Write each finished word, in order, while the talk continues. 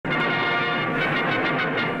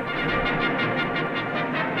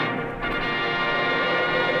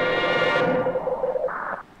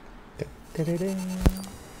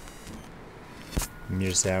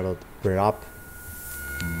Mirë se erdhët prap.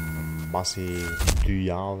 Mbasi 2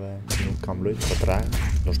 javë nuk kam luajtur, po 3,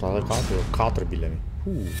 ndoshta edhe 4 bilemi.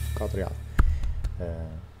 4 javë.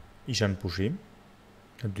 Isha në pushim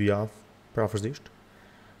në 2 javë prafërsisht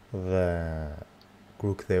dhe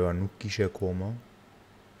kur ktheva nuk kishe akoma,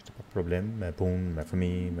 ishte pak problem me punë, me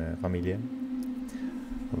fëmijë, me familje.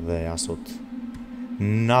 Dhe ja sot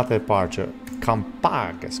natë e parë që kam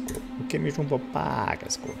pak e skur. Nuk kemi shumë, po pak e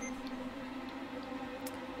skur.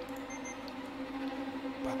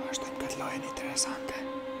 Pa vazhdojmë këtë lojën interesante.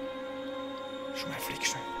 Shumë e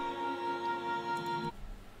frikshme.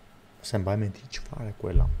 Se mbaj me ti çfarë ku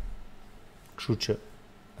e lam. Kështu që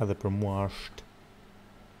edhe për mua është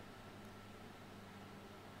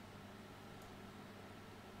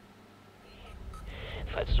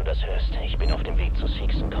Falls du das hörst, ich bin auf dem Weg zu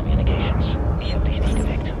SEGA Communications. Ich habe dich nicht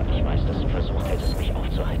geweckt, weil ich weiß, dass du versucht hättest, mich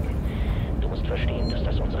aufzuhalten. Du musst verstehen, dass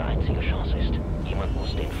das unsere einzige Chance ist. Jemand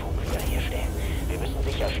muss den Funk wiederherstellen. Wir müssen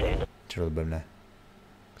sicherstellen, dass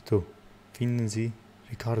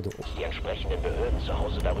die entsprechenden Behörden zu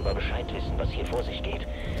Hause darüber Bescheid wissen, was hier vor sich geht.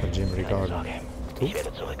 Keine Sorge, ich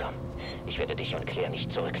werde zurückkommen. Ich werde dich und Claire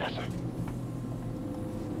nicht zurücklassen.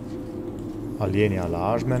 Alieni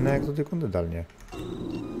ala është me ne këtu t'i këndë dal një.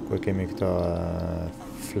 Ku e kemi këta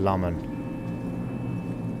flamen.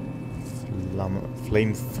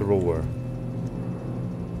 Flamethrower.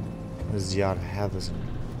 Zjarë hedhës.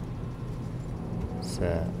 Se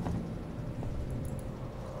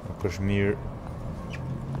nuk është mirë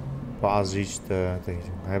pa asgjë të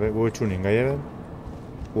hiqim. Hajde, u e quni nga jere?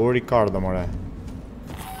 U Ricardo more.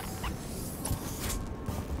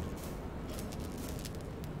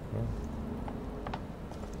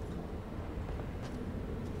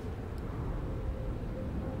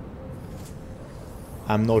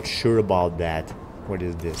 I'm not sure about that. What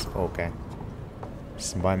is this? Okay.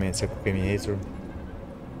 S'mbaj me se ku kemi hecur.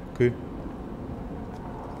 Ky.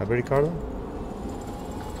 Ka bërë Ricardo?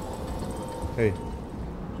 Hey.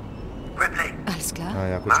 Ripley. Alles klar? Ah,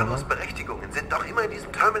 ja, gut schon mal. Marlos Berechtigungen sind doch immer in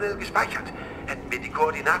diesem Terminal gespeichert. Hätten wir die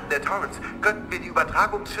Koordinaten der Torrents, könnten wir die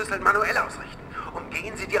Übertragungsschüsseln manuell ausrichten.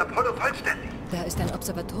 Umgehen Sie die Apollo vollständig. Da ist ein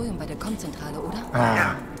Observatorium bei der Komzentrale, oder? Ah.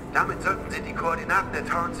 Ja, damit sollten Sie die Koordinaten der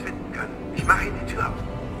Torrents finden können. Ich mache Ihnen die Tür auf.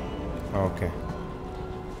 Okay.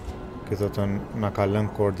 Këtë të nga ka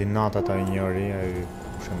lënë koordinatat a njëri, a ju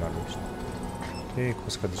kushe nga lusht. Okej, ku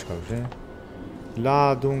s'ka diçka kushe?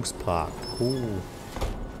 Ladungspak.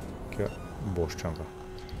 Kjo, bosh qënka.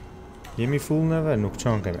 Jemi full neve? Nuk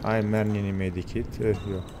qënkemi. Aj, merë një medikit.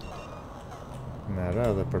 Jo. Merë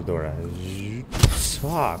edhe përdore.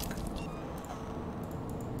 Fuck.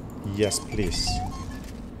 Yes, please.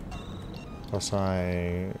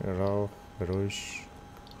 Pasaj, rrush.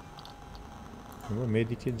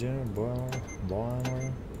 Medikit gjenë, bëhe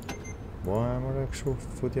mëre, kështu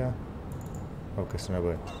futja. Oke, së ne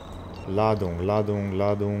bëj. Ladung,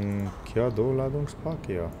 kjo do ladung s'pak,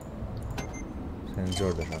 kjo. Se në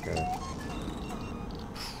gjërë dhe shakere.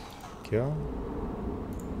 Kjo?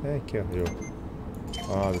 Kjo, jo.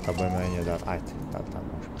 Dhe ta bëjmë e një darë, ajtë, ta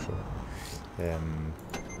më kështu.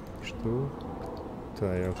 Kështu. Të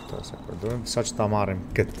ajo këto se përdojmë. Sa që ta marim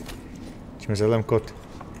këtë. Që më zëllëm këtë.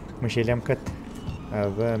 Më shelem këtë.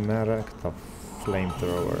 Edhe mere këta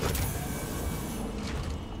flamethrower.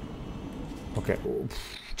 Okej,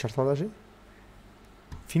 çfarë thot tash?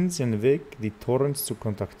 Finns en väg dit torrents zu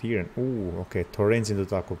kontaktieren. Okej, torrentsin do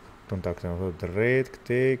ta kontaktojmë, thotë rreth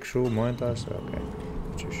këtej kështu momentas. Okej.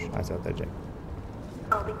 Tschüss, also der Jack.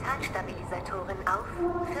 Orbitalstabilisatoren auf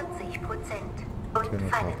 40% und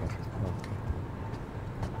fallend. Okej.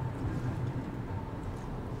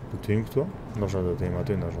 Do të im këtu? Ndoshta do të im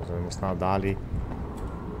aty, ndoshta mos na dali.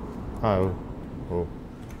 Dal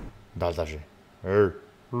tash.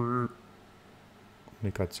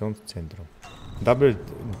 Komunikacionscentrum. Dabë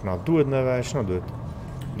nuk na duhet neve, ç'na duhet?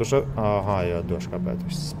 Ndoshta, jo, do shka betë,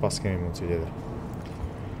 s'pas kemi mundësi tjetër.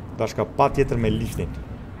 Da shka pa tjetër me liftin.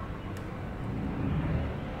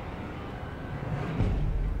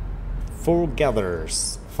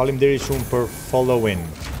 Foregathers. Faleminderit shumë për following.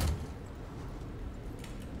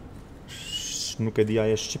 Nuk e di a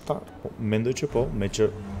është shqiptar, po mendoj që po, me që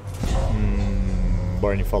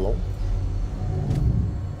bërë një follow.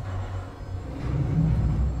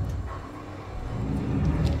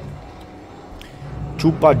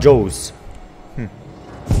 Chupa Joe's.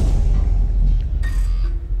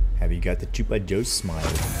 Have you got the Chupa Joe's smile?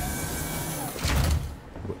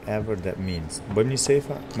 Whatever that means. Bëjmë një safe?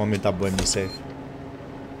 Më mirë ta bëjmë një safe.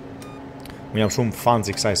 Më jam shumë fan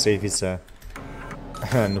i kësaj safe-i se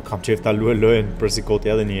nuk kam qef ta luaj lojën për si koti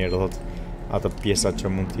edhe një herë, thot. ato pjesat që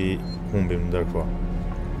mund t'i humbim ndërkohë.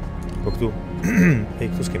 Po këtu,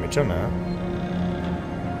 këtu s'kemi qënë, ha?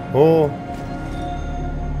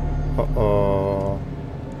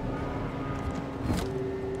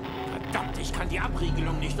 Verdammt, ich kann die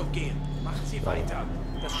Abriegelung nicht umgehen. Machen Sie weiter.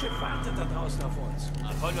 Das Schiff wartet da draußen auf uns.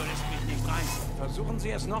 Apollo lässt mich nicht rein. Versuchen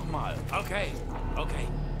Sie es nochmal. Okay.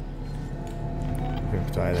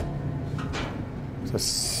 Këtu ajde.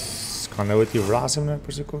 S'ka nevojë t'i vrasim në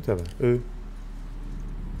për sekundë edhe.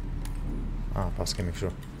 Pas kemi kështu.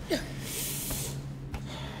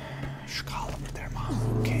 Shkallë për terma.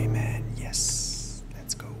 Okay, man, yes.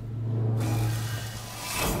 Let's go.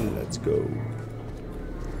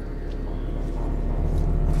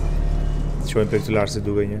 Qojnë për këtë larë si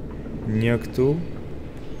duke një këtu.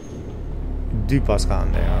 2 pas ka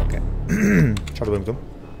ndë, okay. Qa të bëjmë këtu?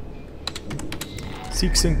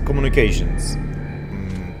 Fixing communications.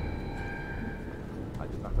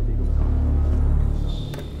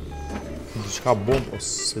 Qka bomb,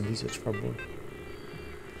 ose di se qka bomb.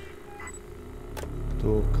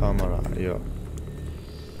 Tu kamera, jo.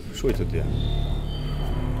 Shujtë t'ja.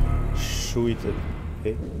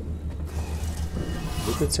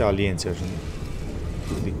 Duket se alienci është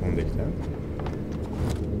dikun dhe këte.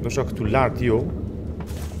 Dosha këtu lartë jo.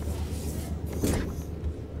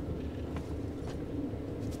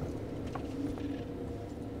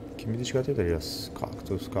 Kemi di qka tjetër, jas.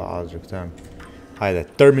 Këtu s'ka azrë këte. Hajde,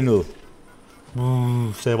 terminal.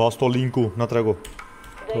 Sevastolinku, na trego.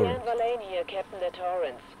 Diane Verlaine hier, Captain der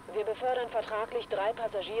Torrens. Wir befördern vertraglich 3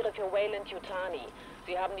 Passagiere für Wayland Yutani.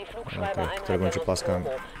 Sie haben die Flugschreiber-Einheit der Nostromo.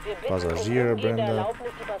 Wir bitten um umgehende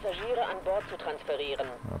Erlaubnis, die Passagiere an Bord zu transferieren.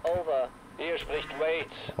 Over. Hier spricht Wade,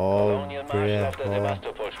 Colonial Marshal auf der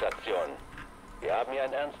Sevastopol-Station. Wir haben hier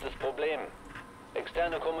ein ernstes Problem.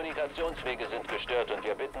 Externe Kommunikationswege sind gestört und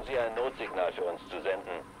wir bitten Sie, ein Notsignal für uns zu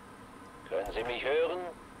senden. Können Sie mich hören?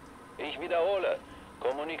 Ich wiederhole,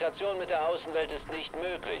 Kommunikation mit der Außenwelt ist nicht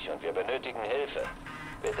möglich und wir benötigen Hilfe.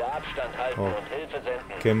 Bitte Abstand halten und Hilfe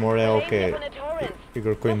senden. Okay. Ich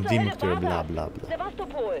kërkoj ndihmë këtyre bla bla bla.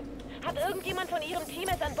 Sevastopol. Hat irgendjemand von Ihrem Team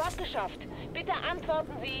es an Bord geschafft? Bitte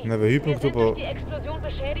antworten Sie. Wir sind durch die Explosion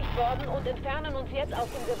beschädigt worden und entfernen uns jetzt aus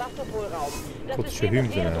dem Sevastopol-Raum. Das System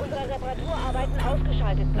wird während unserer Reparaturarbeiten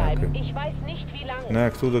ausgeschaltet bleiben. Ich weiß nicht wie lange. Ne,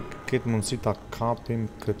 këtu do ketë mundësi ta kapim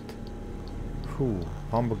këtë.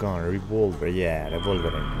 Pump gun, revolver,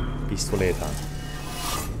 revolverin. Pistoleta.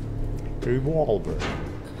 Revolver.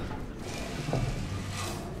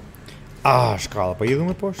 Shkalla, pa idhu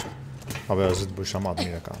me poshtë? Abe, zë të bëj shamat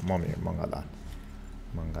mire ka. Ma mirë, më nga dalë.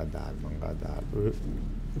 Më nga dalë.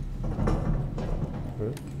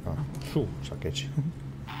 Sa keqë.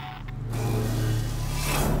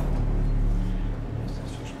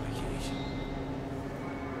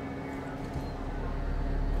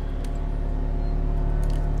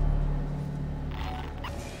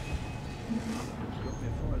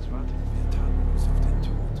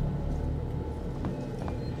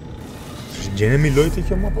 Gjene mi lojtë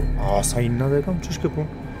kjo ma po? Sa i në dhe kam, që shke pun?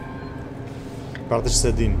 Partë që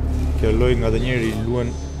se din, kjo lojtë nga dhe njeri e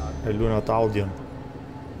luen atë audion.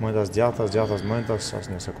 Mëjtas gjatas, mëjtas, as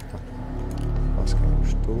një sekunda. Pas kemi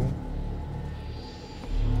shtu.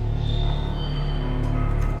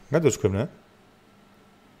 Nga do shkëm, ne?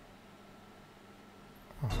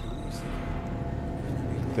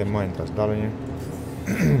 Te mëjtas, dalë një.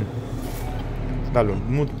 Dalë,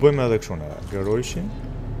 mund të bëjmë edhe këshune, gërojshin.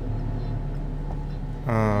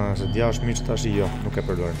 Se dja është mirë që tash jo, nuk e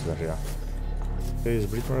përdorin të tash ja.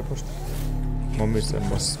 Zbrit më poshtë. Më mirë se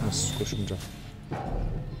mos kush më gjatë.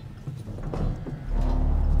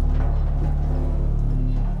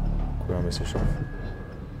 Kura me si shof.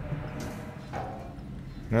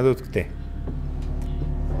 Ne do të këti.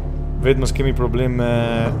 Vetë mos kemi problem me...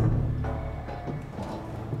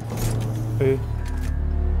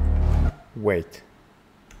 Wait.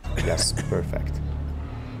 Yes, perfect.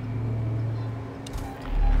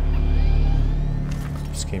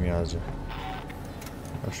 S'kemi asgjë.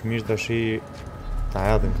 Është mirë tash ta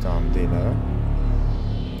hedhim këta andenë.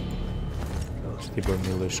 Ti bën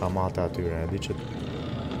një lloj shamate atyre, e di që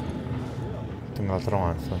të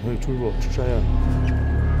ngatrohen, thonë, "Hey, çujo, ç'është ajo?"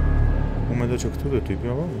 Unë mendoj që këtu do të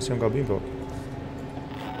hyjmë, po, mos jam gabim, po.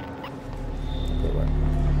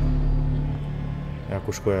 Ja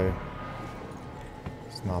ku shkoj ajo?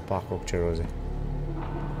 S'na pa kokë qerozi.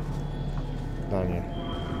 Dalë një.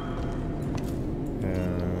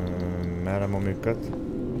 Merë më mirë këtë.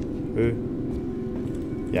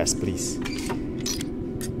 Yes, please.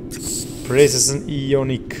 Presesën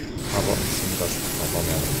ionik. Apo, si më tash, apo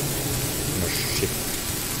merë. Në shqip.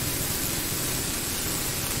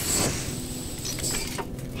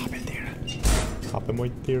 Hape tjera. të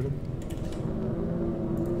moj tirën.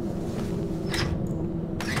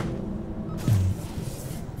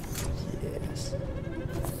 Yes.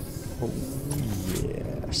 Oh,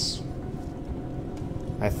 yes.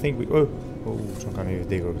 I think we... Oh, që kanë i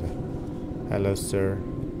vdekur këta. Hello, sir.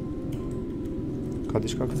 Ka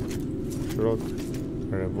diçka këta? Shrot,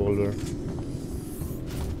 revolver.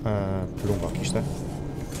 Plumba kishte.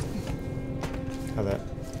 Edhe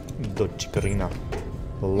do qikërina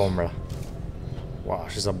lomra. Wow,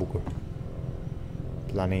 shi sa bukur.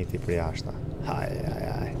 Planeti për jashta.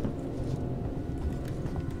 Haj.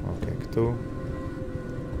 Ok, këtu.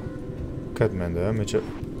 Këtë mendoj, me që...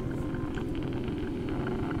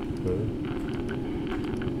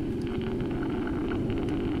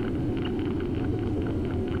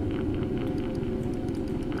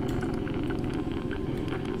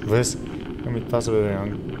 Ves, kan vi ta så vidare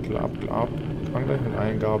en klapp. Angla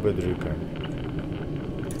eingabe drücken.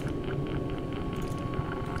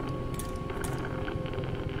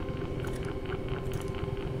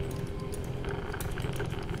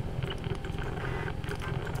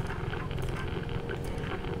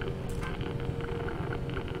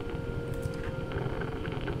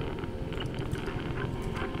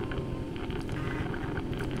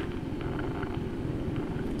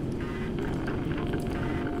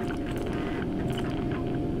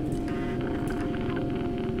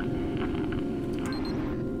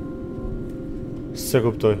 Se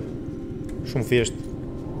kuptoj. Shumë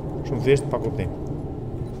thjesht pa kuptim.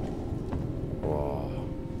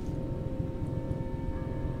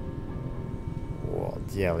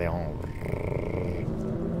 Djeli on.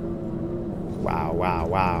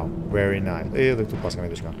 Wow. Very nice. Edhe këtu pas kam e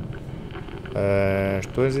diçka.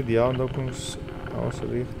 Što je ideal ndokun ose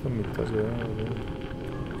rreth midis.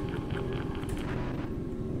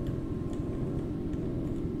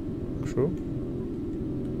 Kështu?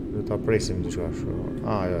 Do ta presim diçka kështu.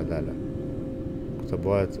 Jo, dale. Këtë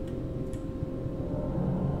bëhet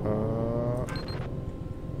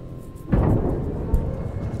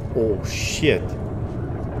oh shit.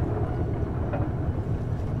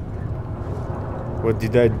 What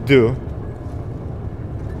did I do?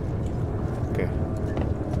 Okay.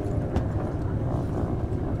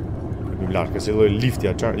 Mi larg, se lloj lifti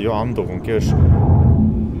atë. Jo, am do kon kesh.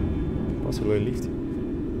 Pas lloj lifti.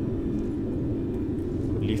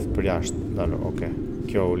 Lift për jashtë, dalë, okay.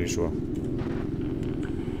 Kjo u lëshua.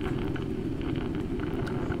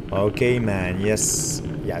 Okay, man, yes,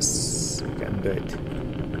 we can do it.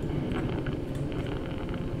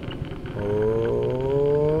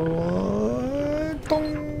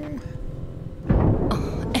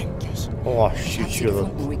 Shit.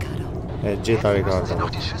 Gjeta Ricardo.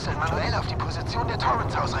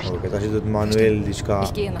 Ok, tash do të manuel diçka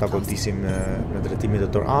ta godisim me drejtimin e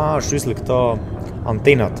Tetor. Shysl këto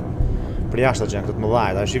antenat. Për jashtë që janë këto të mëdha,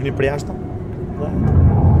 a shihni për jashtë?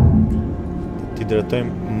 Ti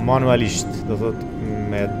drejtojmë manualisht, do thot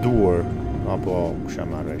me duar apo kush jam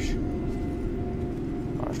marrësh.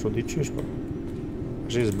 Ashtu di çish po.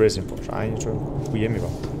 Tash zbresim po. Ku jemi po?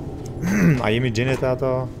 A jemi gjenet e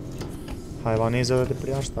ato hajvanezave të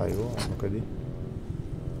përjashta, jo, nuk e di.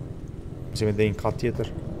 Si me dejnë kat tjetër.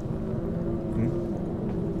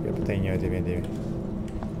 Jo, për te njëjtë i vend.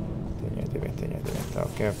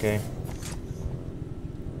 Okay.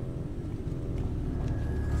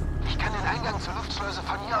 Ich kann den Eingang zur Luftschleuse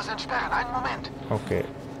von hier aus entsperren. Einen Moment. Okay.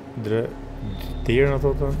 Të jerën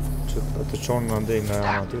ato që të qonë në ndej nga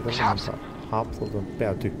aty, të shumë hapë, thotë pe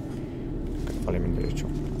aty. Faleminderit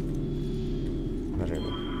qonë. Në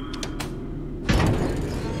rregull.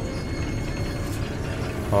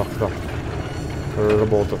 Këto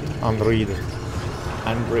robotët, Android.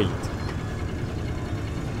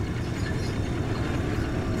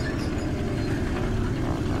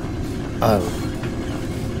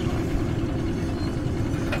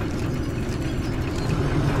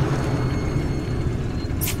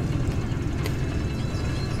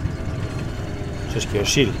 Që është kjo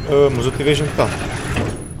shil? Më zë të veshëm këta.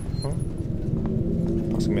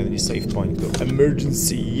 Pas këmë edhe një save point këto.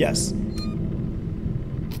 Emergency, yes.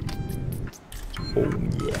 Oh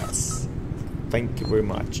yes. Thank you very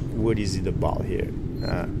much. What is it about here?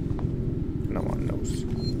 No one knows.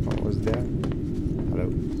 What was there?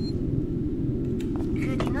 Hello.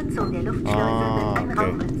 Für die Nutzung der Luftschleuse wird ein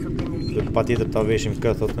Raumanzug benötigt. Patjetër ta veshim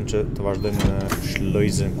këtë, thotën që të vazhdojmë në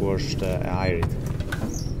shlojzën ku është e ajrit.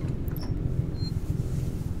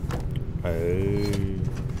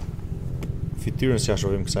 Fytyrën si ja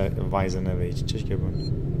shohim kësaj vajzën e veç. Ç'është kjo bën?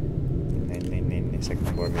 Ne, se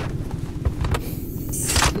këtë bërë mirë.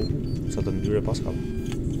 Sa të ndyre pas ka.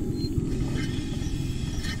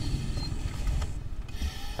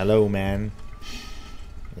 Hello, man.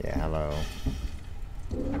 Yeah, hello.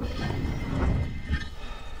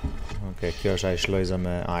 Okej, kjo është ai shlojza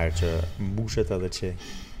me ajër që mbushet edhe që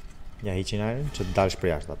ja hiqin ajrin që të dalësh për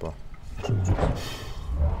jashtë apo.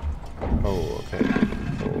 Oh, okej.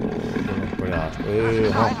 Për jashtë.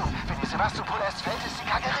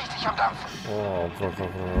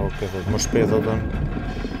 Okej, më shpejt atë.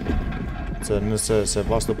 Se nëse se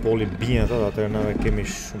pas të poli bien atë, atëherë ne kemi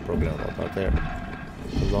shumë probleme atë. Atëherë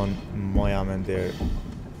fillon moja me nder.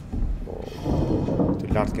 Të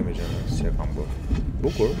lartë kemi gjënë, si e kam bërë.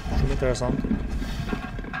 Bukur, shumë interesant.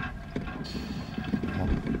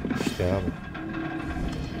 Shtevë.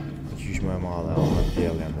 Qysh më e madhe, me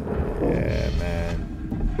tjellë janë. Yeah, man.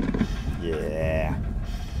 Yeah.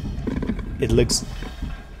 It looks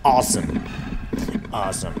awesome.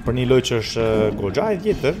 Awesome. Për një lojë që është goxha e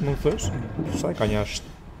vjetër, nuk thësh. Sa ka një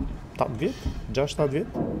 7 vjet? 6-7 vjet?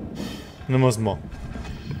 Në mos mo.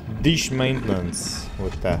 Dish maintenance.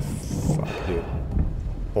 What the fuck, dude?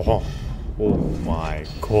 Oha. Oh my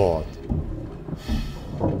god.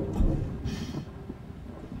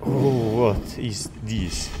 Oh, what is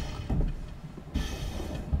this?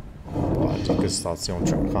 Pa, që këtë stacion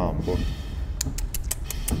që kam, bo.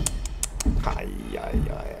 Aj.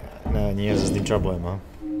 Në njerëzës dim që bëjmë, ha?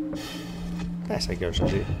 Se kjo është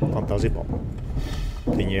ashtë fantazi, po.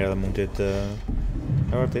 Të njerë dhe mund të jetë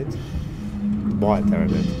e vërtet. Bëjt e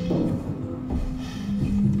vërtet.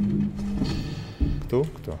 Këtu.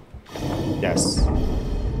 Yes.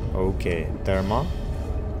 Okej, terma.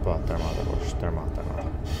 Po, terma dhe bosh, terma.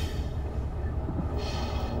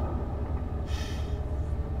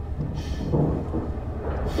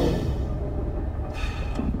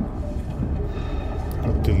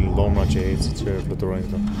 Të lomra që ecë që fluturojnë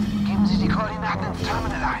këto. Geben Sie die Koordinaten ins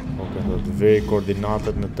Terminal ein. Okej, do të vej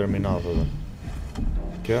koordinatet në terminal, thotë.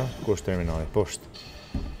 Kjo, ku është terminali? Poshtë.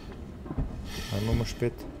 Ajmo më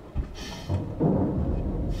shpejt.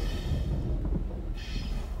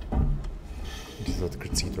 Gjithë të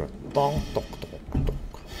kërcitura. Tok.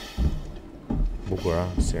 Bukur, ha?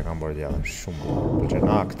 Si e kam bërë djallë, shumë. Pëlqen,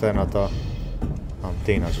 këta e në ata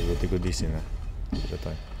antena që do t'i godisin e.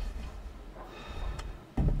 Qëtaj.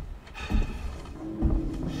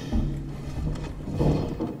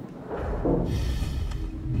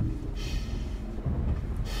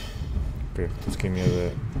 Këtu s'kemi edhe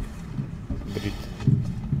dritë.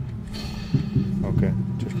 Okej,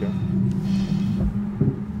 që është kjo?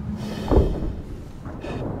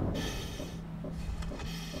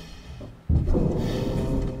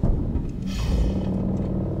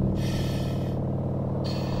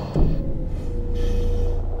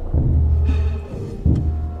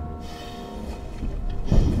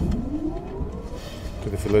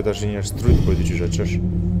 Këtë filloj tash një strujt, po i dy qysha qësh.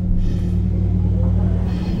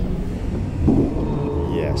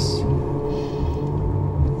 Yes.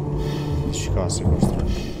 Shka si kërstrën.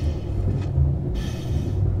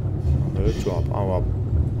 Dhe quap, awap.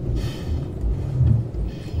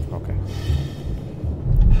 Okej.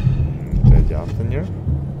 Të e djartë të njërë.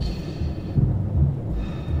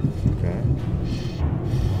 Okej.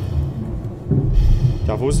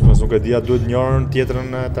 Qa fusi, mësë nuk e dhja duhet njërën tjetërën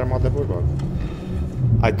termat e përë.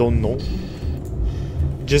 I don't know.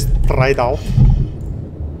 Just try it out.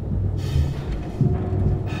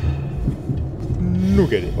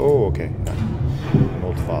 Nuk e di. Oh, okej.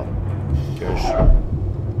 Not far. Kjo është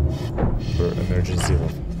për emergency,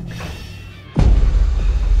 thot.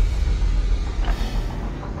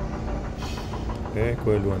 Ku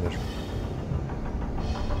e luan desh?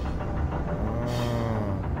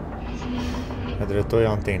 E drejtoj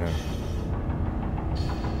antenën.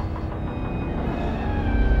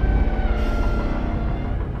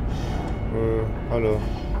 Halo.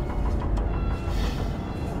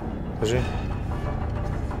 Kaži?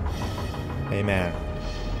 Hey man.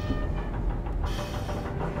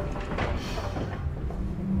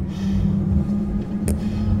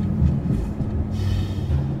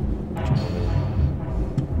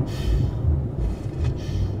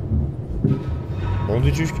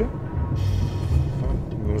 Ondi qysh kjo?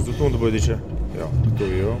 Më zdutu unë të bëjt diqe. Ja, këtu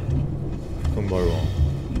jo. Këtu mbaruan.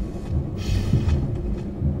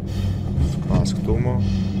 S'kas këtu më.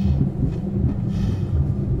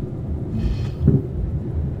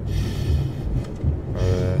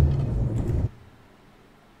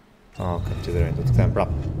 Këtë që drejnë, do të këtem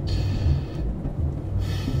prap.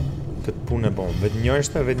 Këtë punë e bom. Vetë një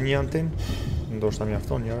ishte, vetë një anten. Ndoshta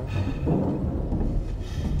mjafton njëra.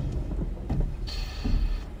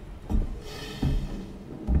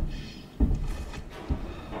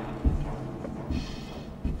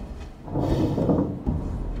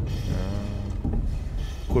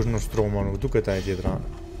 Kush në stroma, nuk duket ai tjetra.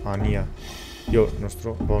 Ania. Jo,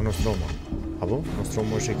 Nostromo. Apo?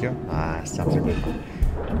 Nostromo është kjo? S'jam sigur.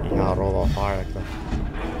 I harrova fare këta.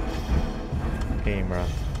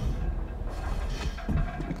 Emrat.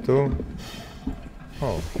 Këtu.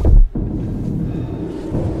 Oh.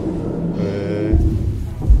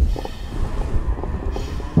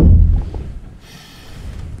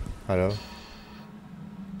 Alo.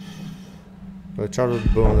 Po çfarë do të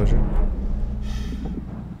bëjmë tash?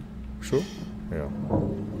 Kështu? Jo.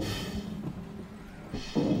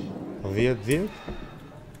 10.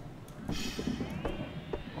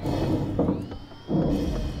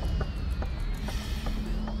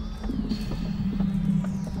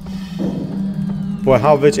 Po e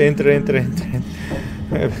hap veç enter. E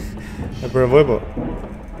provoj po.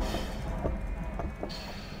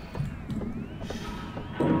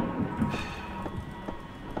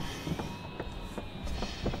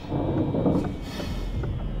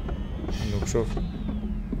 Nuk shoh.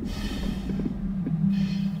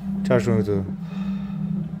 Çfarë shumë këtu?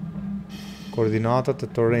 Koordinatat të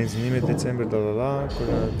torrenc 1 december kërkon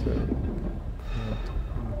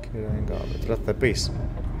nga 35.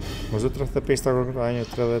 Mos 35 ta kërkon një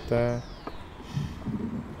 30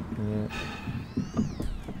 një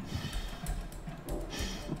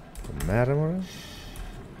merre më.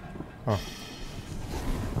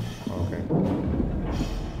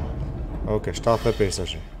 Okej, 75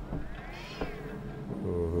 është.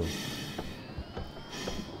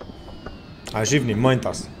 A shifni,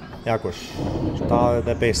 mëjntas. Ja kush.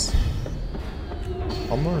 75.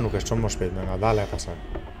 O mërë nuk është shumë më shpejt me nga dale e pasaj.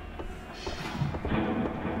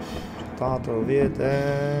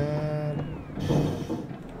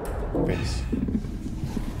 75.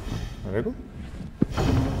 Në regu?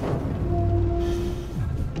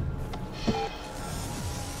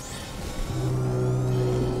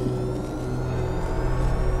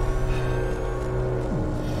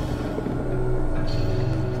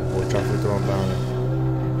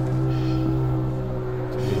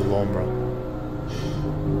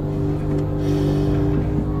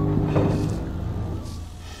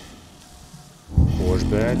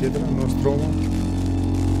 Tjetër, Nostromo.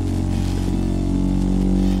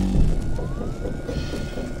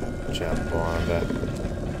 Që po ande.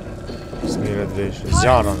 Smiret vesh.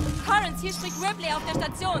 Zjarën. Hier spricht Ripley auf der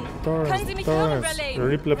Station. Können Sie mich hören, Ripley?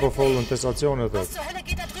 Ripley po folën te stacionet.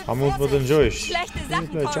 A mund të më dëgjojsh?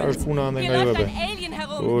 Ripley, çfarë është puna ande nga juve?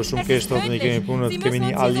 O shumë keq thotë ne kemi punët, kemi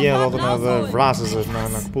një alien thotë edhe vrasës është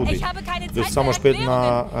në kputi. Do sa më shpejt na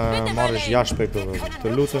marrësh jashtë këtu. Të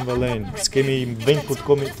lutem vëllën, s'kemi vend ku të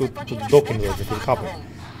komi të dokim do të kapim.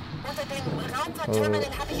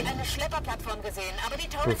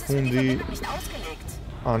 Përfundi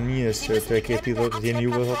anjes që të e keti thotë jeni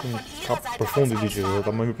juve thotë ka përfundi diçka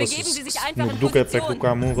thotë më mirë pas nuk duket se këtu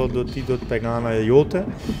ka mund thotë do ti do të tek ana e jote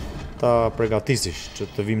ta përgatisish që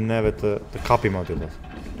të vim neve të kapim aty thotë.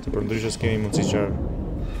 Se për ndryshe s'kemi mundësi që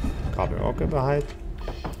kapim. Okej, pa hajt.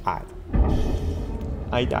 Hajt.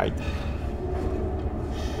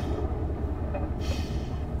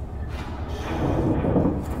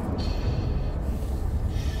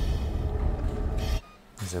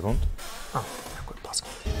 Një sekund.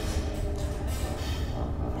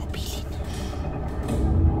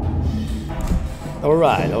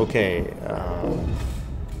 Alright, okay.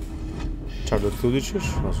 Çfarë do të thotë diçka?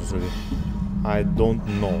 Mos u di. I don't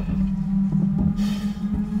know.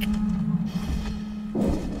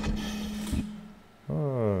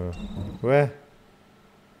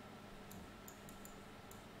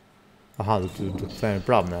 Aha, do të themi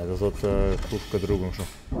prapë ne, do thotë kush këtë rrugën kështu.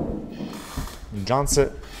 Gjanse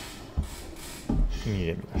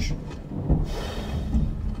mirë tash.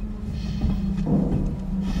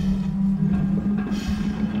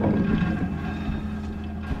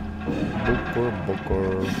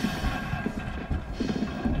 Bukur.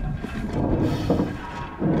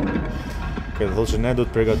 Këtë thotë që ne do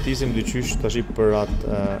të përgatisim dyqysh tash për atë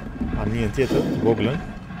anien tjetër, të voglën,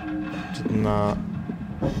 që të na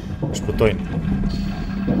shpëtojnë.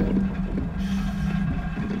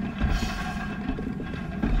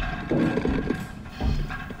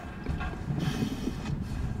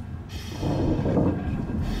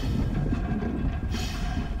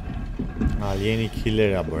 Alieni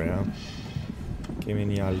killer apo ja. Kemi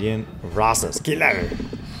një alien vrasës killer.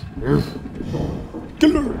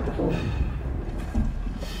 Killer.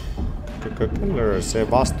 Killer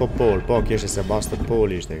Sebastopol, po kishte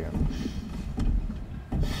Sebastopol ishte kjo.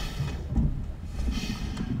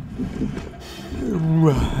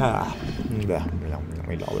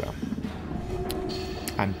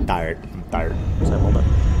 I'm tired. Sa moment.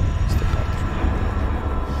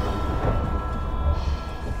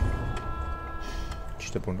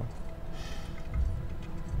 Ç'të punon?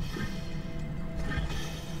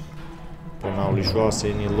 na u lëshua se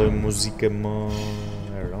një lloj muzike më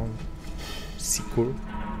e rëndë. Sikur.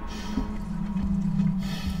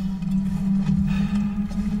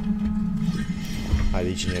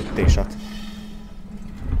 Hajde që një teshat.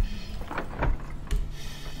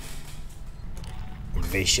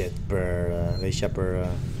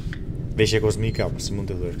 Veshje kozmike, apo si mund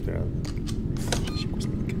të thuash këtë radhë? Veshje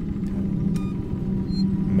kozmike.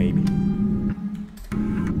 Maybe.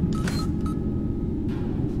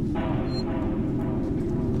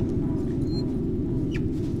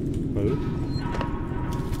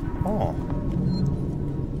 Oh.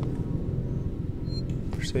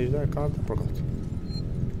 Përse ishte e karta për këtë?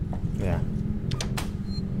 Ja.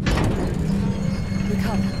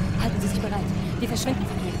 Ricardo, halten Sie sich bereit. Wir verschwinden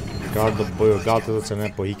von hier. Ricardo, bëjo gati dhe se ne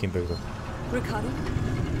po hikim për këtë. Ricardo?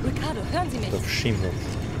 Ricardo, hören Sie mich? Të fshim dhe.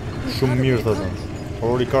 Shumë mirë thotë. O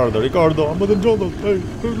Ricardo, a më dëgjon thot.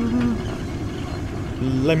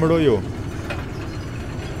 Lajmëroj ju.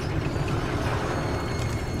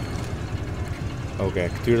 Okej,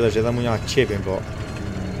 këtyre dhe që edhe mu nja qepin, po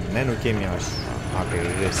ne nuk kemi ashtë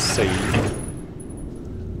resej.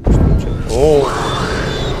 Oh!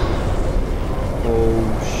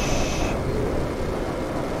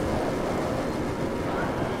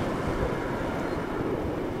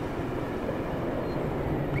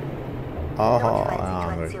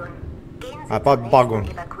 A pa bagun.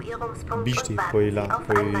 Bishti, po i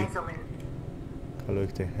kaloj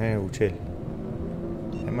këte. U qel.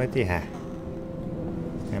 E më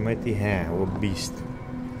ti o beast.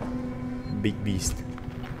 Big beast.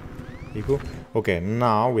 Iku? Okay,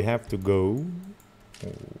 now we have to go.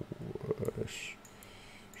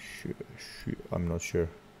 I'm not sure.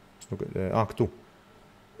 Këtu.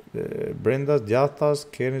 Brenda, djathtas,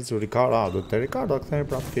 keni zu Ricardo. Do të Ricardo, këthejmë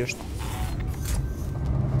prapë thjesht.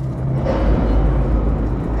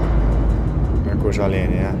 Ku është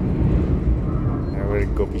aleni, ja? E vërë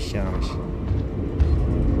gopi shjanësh.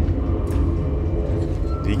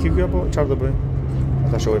 Diki kjo, po qarë të bëjmë?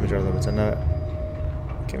 Ata shohemi qarë të bëjmë, se ne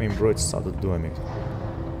kemi mbrojtë sa të duhemi këtu.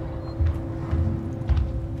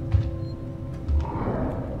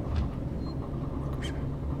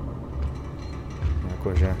 Ku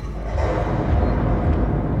është, ja?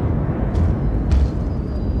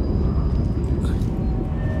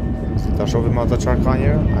 Si ta shohim ata qarë ka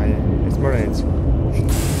njërë? Aje. Mërënc.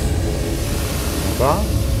 Pa?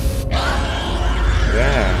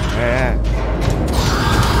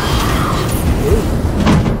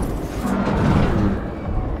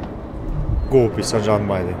 Gopi sa gjatë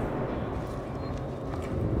mbajti.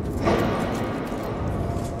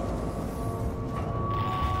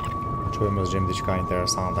 Qojë më zgjem diçka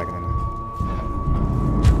interesante këtë në.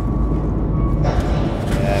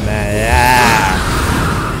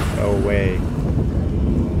 No way.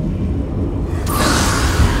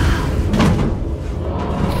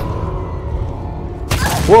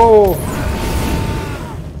 Whoa!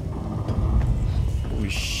 Oh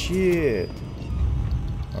shit!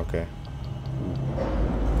 Okay.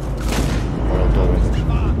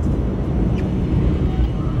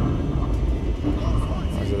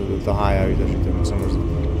 Të haja i të shqyte, më së mërzit.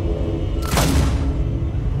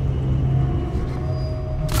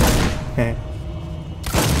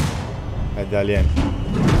 E daljen.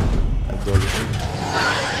 E doli.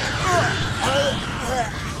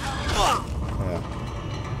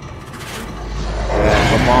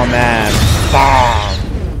 Come on, man. Bam!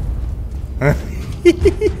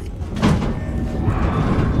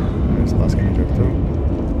 Nësë pas kemi që këtu.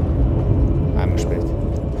 Aj, më shpejt.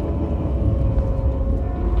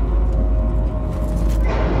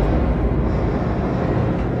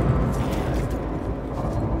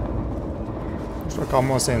 Shto ka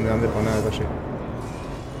mos e ndë, po ne e të shqip.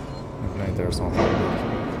 Nuk ne interesant.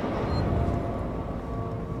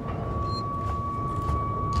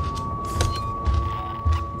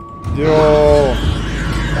 Jo!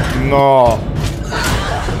 No!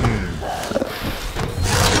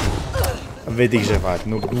 Vedi që fat,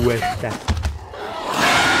 nuk duhet të.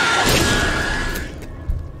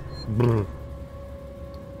 Brr.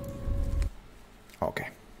 Okay.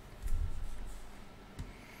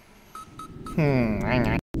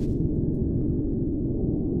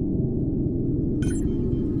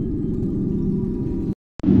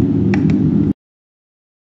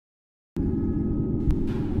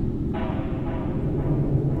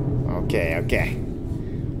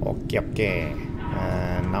 Okay.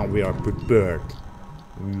 Now we are prepared.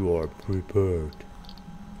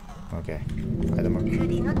 Okay. Für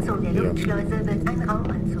die Nutzung der Luftschleuse wird ein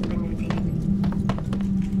Raumanzug benötigt.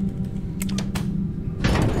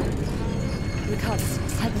 Ricardo,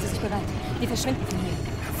 halten Sie sich bereit. Wir verschwinden von hier.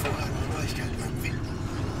 Hervorragende Neuigkeiten, Mann.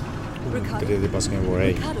 30 pas kemi vorë.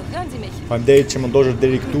 Ricardo, hören Sie mich? Faleminderit që më ndoshët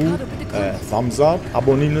deri këtu. Thumbs up,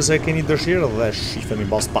 abonini nëse keni dëshirë dhe shihemi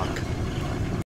mbas pak.